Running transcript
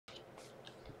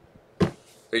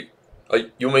You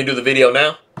want me to do the video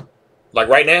now? Like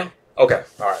right now? Okay,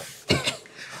 all right.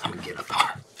 I'm gonna get up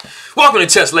hard. Welcome to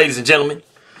Chess, ladies and gentlemen.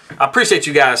 I appreciate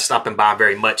you guys stopping by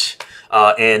very much.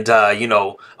 You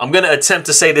know, I'm gonna attempt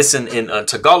to say this in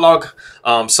Tagalog.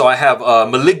 So I have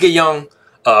maligayang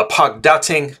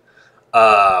pagdating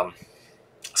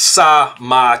sa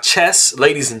mga chess,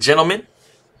 ladies and gentlemen.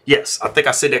 Yes, I think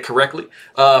I said that correctly.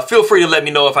 Feel free to let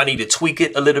me know if I need to tweak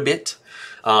it a little bit.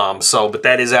 But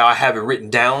that is how I have it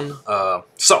written down.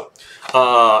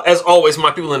 As always, my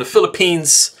people in the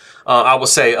Philippines, I will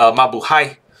say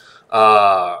mabuhay,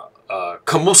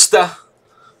 kamusta,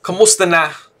 kamusta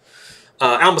na,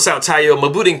 almasal tayo,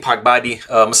 mabuting pagbati,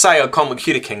 masaya akong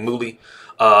magkita muli.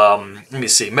 Let me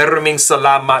see. Maraming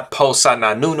salamat po sa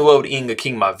nanonood ng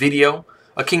aking mga video,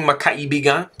 aking mga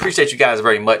kaibigan. Appreciate you guys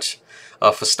very much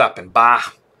for stopping by.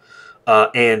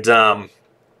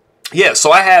 Yeah,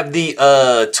 so I have the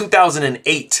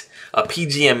 2008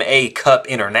 PGMA Cup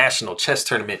International Chess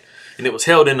Tournament, and it was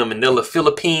held in the Manila,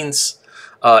 Philippines,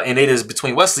 and it is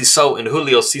between Wesley So and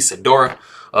Julio Sadorra.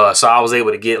 So I was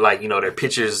able to get, like, you know, their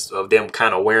pictures of them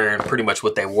kind of wearing pretty much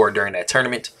what they wore during that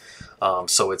tournament.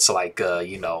 So it's like,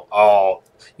 you know, all,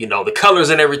 you know, the colors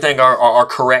and everything are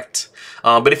correct.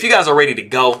 But if you guys are ready to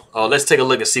go, let's take a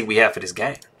look and see what we have for this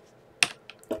game.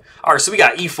 All right, so we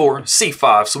got e4,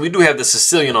 c5. So we do have the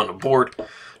Sicilian on the board.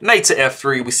 Knight to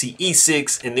f3. We see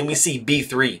e6, and then we see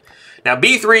b3. Now,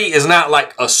 b3 is not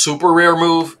like a super rare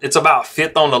move. It's about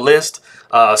 5th on the list.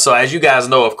 So as you guys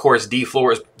know, of course,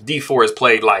 d4 is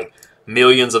played like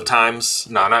millions of times.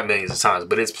 No, not millions of times,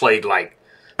 but it's played like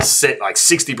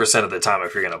 60% of the time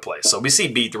if you're going to play. So we see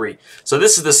b3. So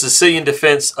this is the Sicilian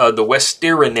defense, the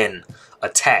Westerinen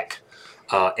attack.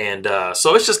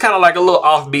 So it's just kind of like a little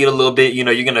offbeat a little bit. You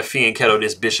know, you're going to fianchetto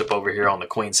this bishop over here on the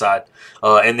queen side.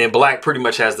 And then black pretty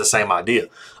much has the same idea.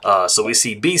 So we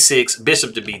see b6,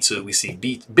 bishop to b2. We see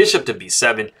bishop to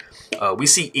b7. We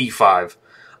see e5.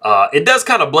 It does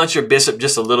kind of blunt your bishop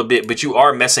just a little bit, but you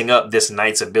are messing up this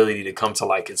knight's ability to come to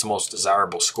like its most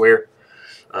desirable square.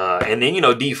 And then, you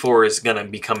know, d4 is going to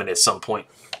be coming at some point.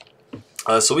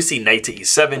 So we see knight to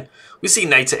e7. We see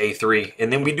knight to a3,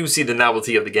 and then we do see the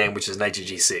novelty of the game, which is knight to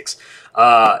g6.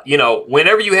 You know,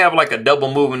 whenever you have like a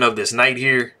double movement of this knight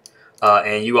here,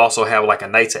 and you also have like a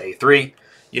knight to a3,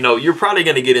 you know, you're probably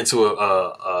going to get into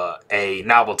a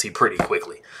novelty pretty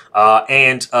quickly.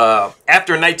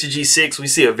 After knight to g6, we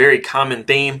see a very common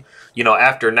theme. You know,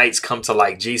 after knights come to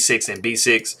like g6 and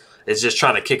b6, it's just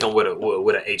trying to kick them with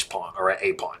an h-pawn or an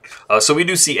a-pawn. So we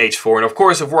do see h4. And of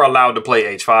course, if we're allowed to play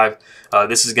h5,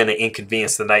 this is going to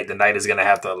inconvenience the knight. The knight is going to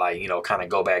have to, like, you know, kind of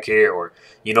go back here. Or,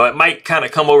 you know, it might kind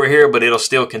of come over here, but it'll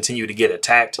still continue to get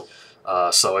attacked.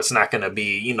 So it's not going to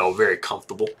be, you know, very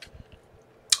comfortable.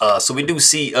 So we do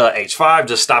see h5,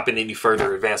 just stopping any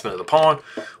further advancement of the pawn.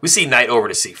 We see knight over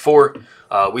to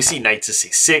c4. We see knight to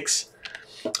c6.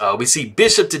 We see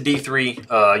bishop to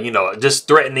d3, you know, just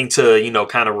threatening to, you know,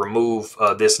 kind of remove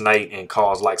this knight and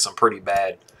cause like some pretty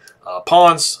bad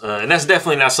pawns. And that's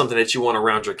definitely not something that you want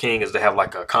around your king, is to have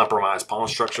like a compromised pawn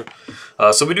structure.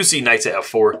 So we do see knight to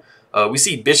f4. We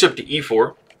see bishop to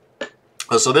e4.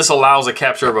 So this allows a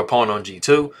capture of a pawn on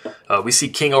g2. We see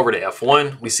king over to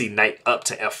f1. We see knight up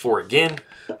to f4 again.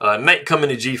 Knight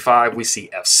coming to g5. We see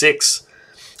f6.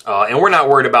 And we're not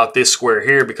worried about this square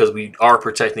here because we are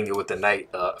protecting it with the knight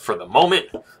for the moment.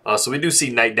 So we do see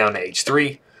knight down to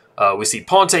h3. We see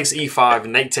pawn takes e5,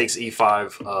 knight takes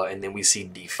e5, and then we see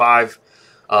d5.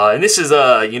 And this is,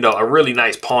 you know, a really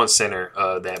nice pawn center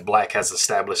that black has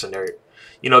established. And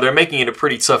they're making it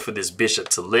pretty tough for this bishop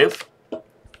to live.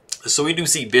 So we do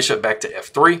see bishop back to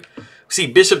f3. We see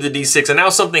bishop to d6. And now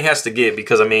something has to give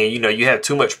because, I mean, you know, you have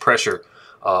too much pressure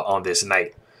on this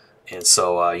knight. And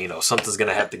so, you know, something's going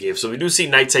to have to give. So we do see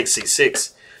knight takes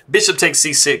c6. Bishop takes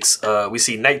c6. We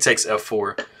see knight takes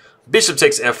f4. Bishop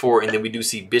takes f4. And then we do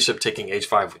see bishop taking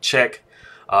h5 with check.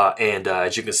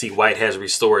 As you can see, white has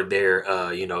restored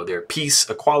their, you know, their piece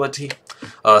equality.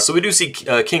 So we do see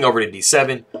king over to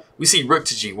d7. We see rook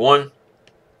to g1.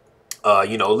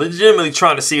 You know, legitimately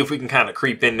trying to see if we can kind of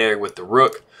creep in there with the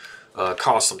rook.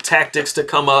 Cause some tactics to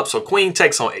come up. So queen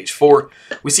takes on h4.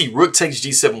 We see rook takes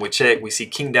g7 with check. We see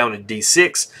king down to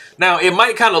d6. Now, it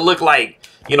might kind of look like,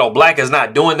 you know, black is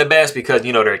not doing the best because,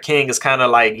 you know, their king is kind of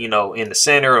like, you know, in the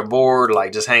center of the board,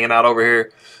 like just hanging out over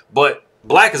here. But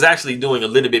black is actually doing a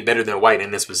little bit better than white in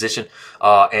this position.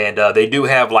 They do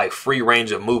have like free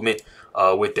range of movement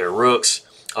with their rooks.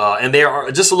 And they are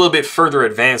just a little bit further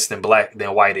advanced than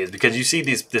white is, because you see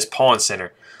this pawn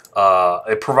center.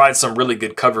 It provides some really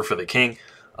good cover for the king.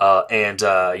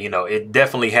 You know, it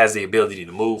definitely has the ability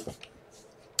to move.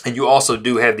 And you also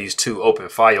do have these two open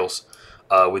files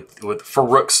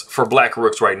for black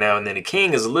rooks right now, and then the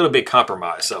king is a little bit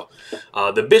compromised. So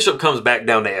the bishop comes back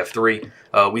down to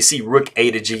f3. We see rook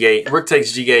a to g8, rook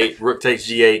takes g8, rook takes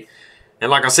g8. And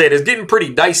like I said, it's getting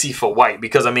pretty dicey for white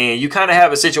because, I mean, you kind of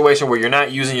have a situation where you're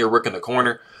not using your rook in the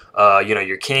corner. You know,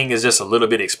 your king is just a little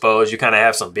bit exposed. You kind of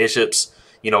have some bishops,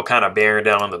 you know, kind of bearing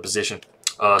down on the position.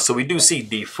 So we do see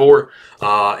d4,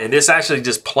 and this actually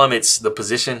just plummets the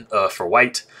position for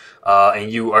white.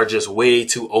 And you are just way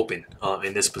too open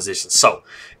in this position. So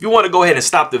if you want to go ahead and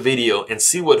stop the video and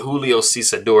see what Julio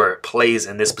Sadorra plays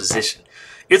in this position,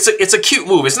 it's a cute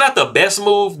move. It's not the best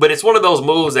move, but it's one of those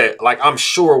moves that, like, I'm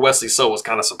sure Wesley So was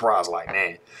kind of surprised, like,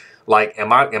 man, like,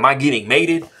 am I getting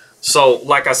mated? So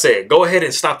like I said, go ahead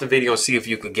and stop the video and see if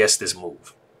you can guess this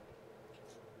move.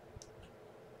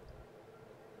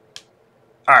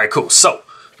 All right, cool. So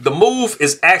the move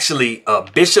is actually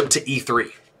bishop to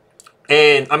e3.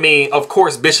 And I mean, of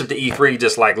course, bishop to e3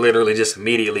 just like literally just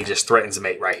immediately just threatens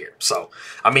mate right here. So,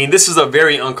 I mean, this is a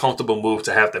very uncomfortable move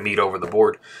to have to meet over the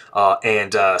board.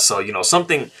 So, you know,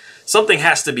 something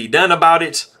has to be done about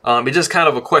it. It's just kind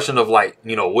of a question of like,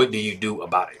 you know, what do you do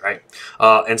about it, right?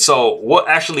 And so what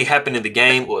actually happened in the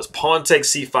game was pawn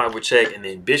takes c5 with check, and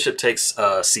then bishop takes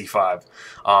c5.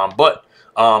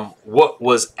 What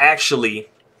was actually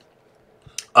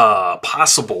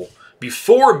possible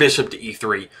before bishop to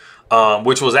e3,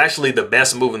 which was actually the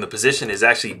best move in the position, is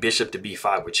actually bishop to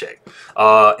b5 with check.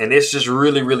 And it's just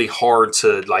really, really hard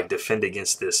to like defend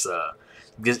against this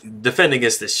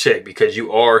check because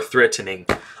you are threatening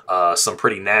some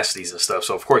pretty nasties and stuff.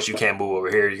 So of course you can't move over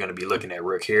here. You're going to be looking at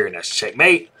rook here, and that's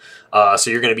checkmate. So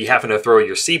you're going to be having to throw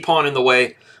your c pawn in the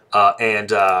way.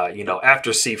 You know,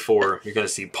 after c4, you're going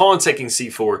to see pawn taking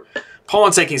c4.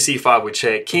 Pawn taking c5 with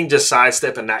check, king just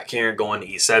sidestepping, not caring, going to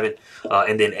e7,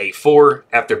 and then a4.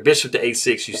 After bishop to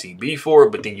a6, you see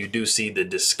b4, but then you do see the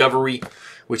discovery,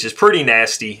 which is pretty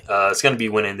nasty. It's going to be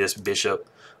winning this bishop.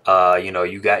 You know,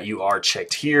 you are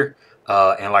checked here,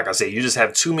 and like I said, you just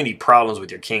have too many problems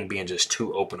with your king being just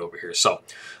too open over here. So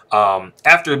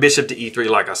after bishop to e3,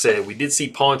 like I said, we did see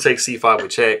pawn takes c5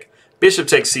 with check. Bishop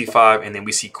takes c5, and then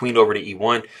we see queen over to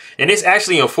e1. And this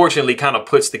actually, unfortunately, kind of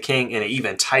puts the king in an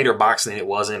even tighter box than it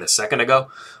was in a second ago.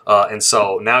 And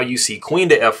so now you see queen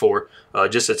to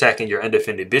f4, just attacking your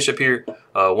undefended bishop here.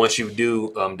 Once you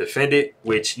do defend it,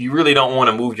 which you really don't want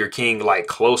to move your king like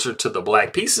closer to the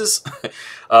black pieces.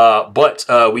 But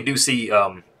we do see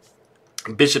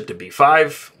bishop to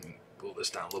b5. Let me pull this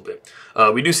down a little bit.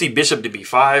 We do see bishop to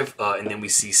b5, and then we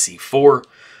see c4.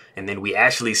 And then we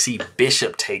actually see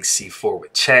bishop takes c4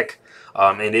 with check.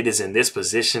 And it is in this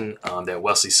position that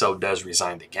Wesley So does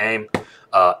resign the game.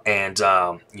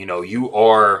 You know, you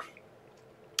are...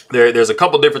 There's a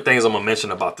couple different things I'm going to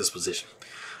mention about this position.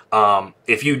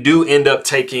 If you do end up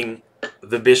taking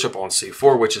the bishop on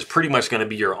c4, which is pretty much going to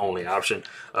be your only option,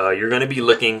 you're going to be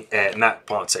looking at... Not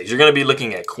pawn takes. You're going to be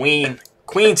looking at queen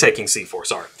taking c4,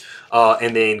 sorry.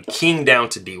 And then king down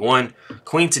to d1,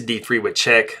 queen to d3 with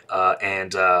check.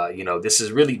 You know, this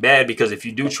is really bad because if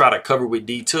you do try to cover with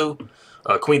d2,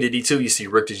 queen to d2, you see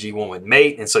rook to g1 with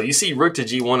mate. And so you see rook to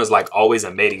g1 is like always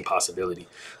a mating possibility.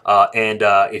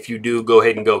 If you do go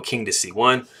ahead and go king to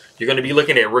c1, you're going to be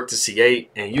looking at rook to c8.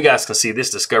 And you guys can see this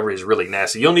discovery is really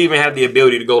nasty. You don't even have the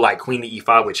ability to go like queen to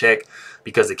e5 with check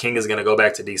because the king is going to go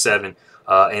back to d7.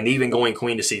 And even going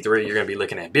queen to c3, you're going to be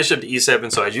looking at bishop to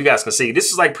e7. So as you guys can see,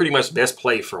 this is like pretty much best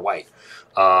play for white.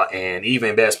 And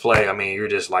even best play, I mean, you're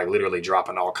just like literally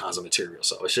dropping all kinds of material.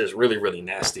 So it's just really, really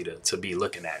nasty to be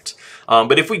looking at.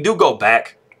 But if we do go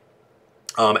back,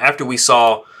 after we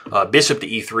saw bishop to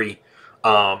e3,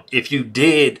 if you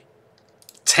did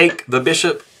take the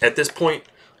bishop at this point,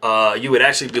 you would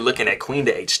actually be looking at queen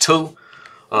to h2.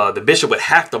 The bishop would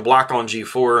have to block on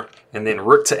g4, and then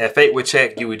rook to f8 with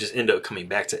check. You would just end up coming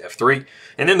back to f3.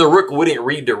 And then the rook wouldn't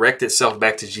redirect itself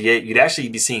back to g8. You'd actually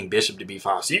be seeing bishop to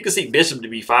b5. So you can see bishop to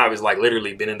b5 has like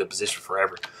literally been in the position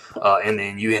forever. And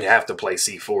then you would have to play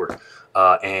c4.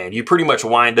 And you pretty much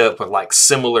wind up with like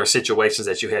similar situations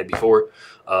that you had before.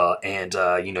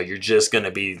 You know, you're just going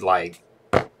to be like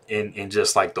in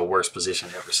just like the worst position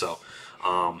ever. So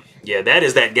yeah, that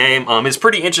is that game. It's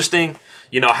pretty interesting.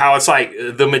 You know, how it's like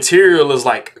the material is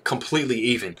like completely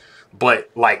even, but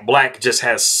like black just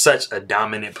has such a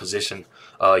dominant position,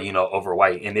 you know, over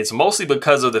white. And it's mostly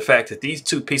because of the fact that these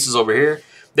two pieces over here,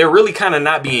 they're really kind of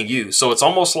not being used. So it's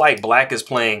almost like black is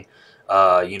playing,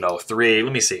 you know,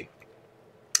 let me see.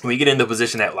 We get in the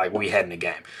position that like we had in the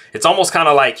game. It's almost kind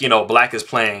of like, you know, black is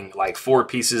playing like 4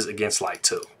 pieces against like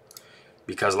 2.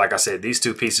 Because like I said, these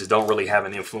two pieces don't really have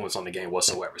an influence on the game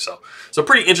whatsoever. So it's a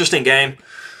pretty interesting game.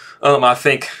 I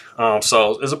think.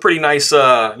 So it's a pretty nice,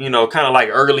 you know, kind of like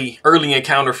early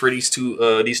encounter for these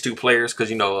two players, because,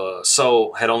 you know,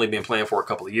 So had only been playing for a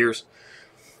couple of years.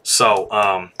 So,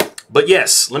 but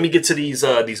yes, let me get to these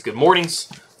good mornings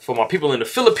for my people in the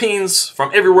Philippines,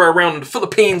 from everywhere around the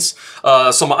Philippines.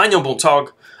 So maanyong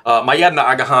buntag, mayad na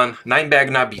agahan, nine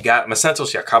bag na bigat,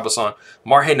 masantos ya kabason,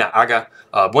 marhe na aga,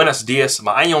 buenos dias,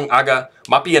 maanyong aga,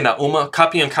 mapia na uma,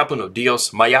 kapian kapuno dios,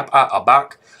 mayap a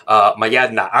abak,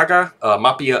 mayad na aga,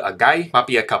 mapia agay,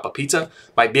 mapia kapapita,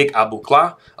 my big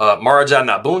abukla, maraja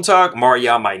na buntag,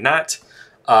 maria my nat.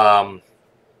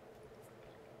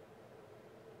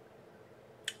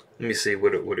 Let me see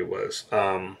what it was.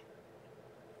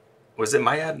 Was it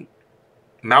Mayad?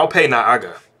 Maupe na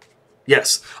aga.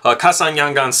 Yes. Kasan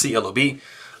Yangan CLOB.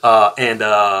 And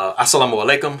Assalamu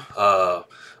alaikum.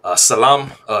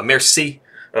 Salam. Merci.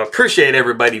 Appreciate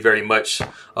everybody very much.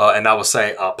 And I will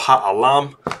say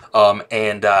Pa'alam.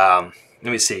 And let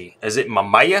me see. Is it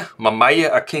Mamaya?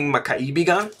 Mamaya Aking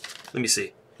Makaibigan? Let me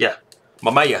see. Yeah.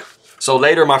 Mamaya. So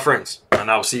later, my friends. And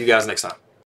I will see you guys next time.